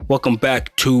Welcome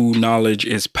back to Knowledge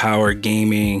is Power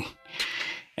Gaming.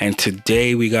 And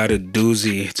today we got a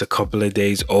doozy. It's a couple of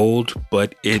days old,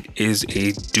 but it is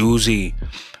a doozy.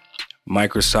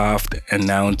 Microsoft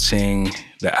announcing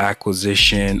the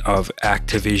acquisition of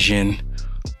Activision,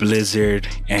 Blizzard,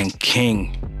 and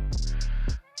King.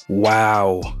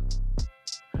 Wow.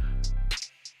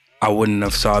 I wouldn't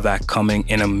have saw that coming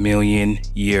in a million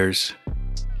years.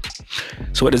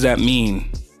 So what does that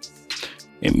mean?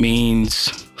 It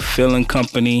means Phil and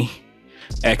Company,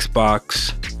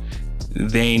 Xbox,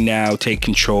 they now take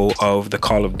control of the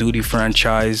Call of Duty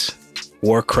franchise,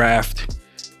 Warcraft,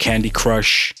 Candy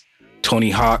Crush, Tony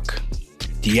Hawk,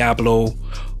 Diablo,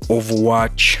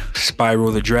 Overwatch,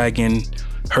 Spyro the Dragon,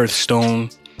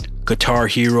 Hearthstone, Guitar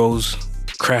Heroes,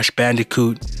 Crash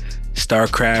Bandicoot,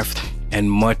 StarCraft,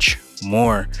 and much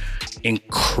more.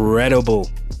 Incredible.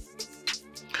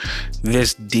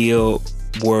 This deal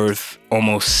worth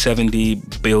almost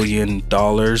 $70 billion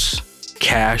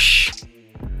cash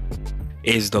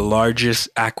is the largest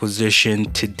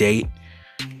acquisition to date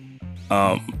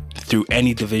through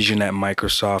any division at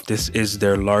Microsoft. This is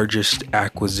their largest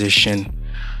acquisition.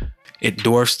 It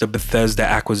dwarfs the Bethesda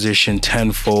acquisition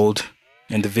tenfold,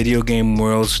 and the video game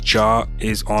world's jaw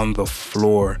is on the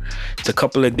floor. It's a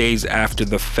couple of days after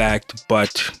the fact,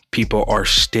 but people are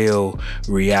still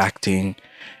reacting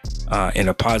in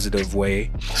a positive way.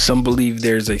 Some believe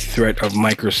there's a threat of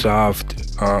Microsoft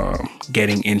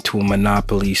getting into a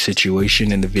monopoly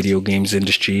situation in the video games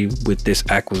industry with this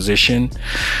acquisition.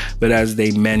 But as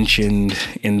they mentioned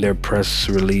in their press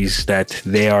release, that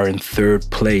they are in third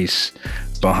place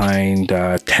behind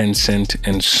Tencent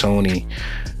and Sony.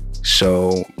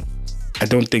 So I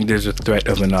don't think there's a threat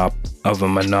of a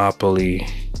monopoly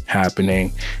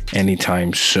happening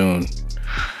anytime soon.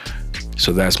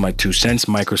 So that's my 2 cents.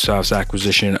 Microsoft's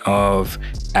acquisition of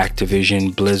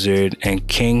Activision, Blizzard, and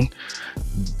King.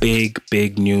 Big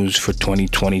news for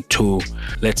 2022.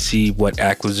 Let's see what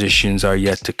acquisitions are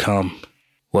yet to come.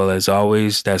 Well, as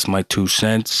always, that's my 2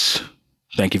 cents.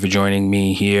 Thank you for joining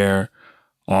me here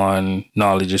on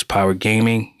Knowledge is Power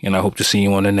Gaming, and I hope to see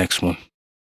you on the next one.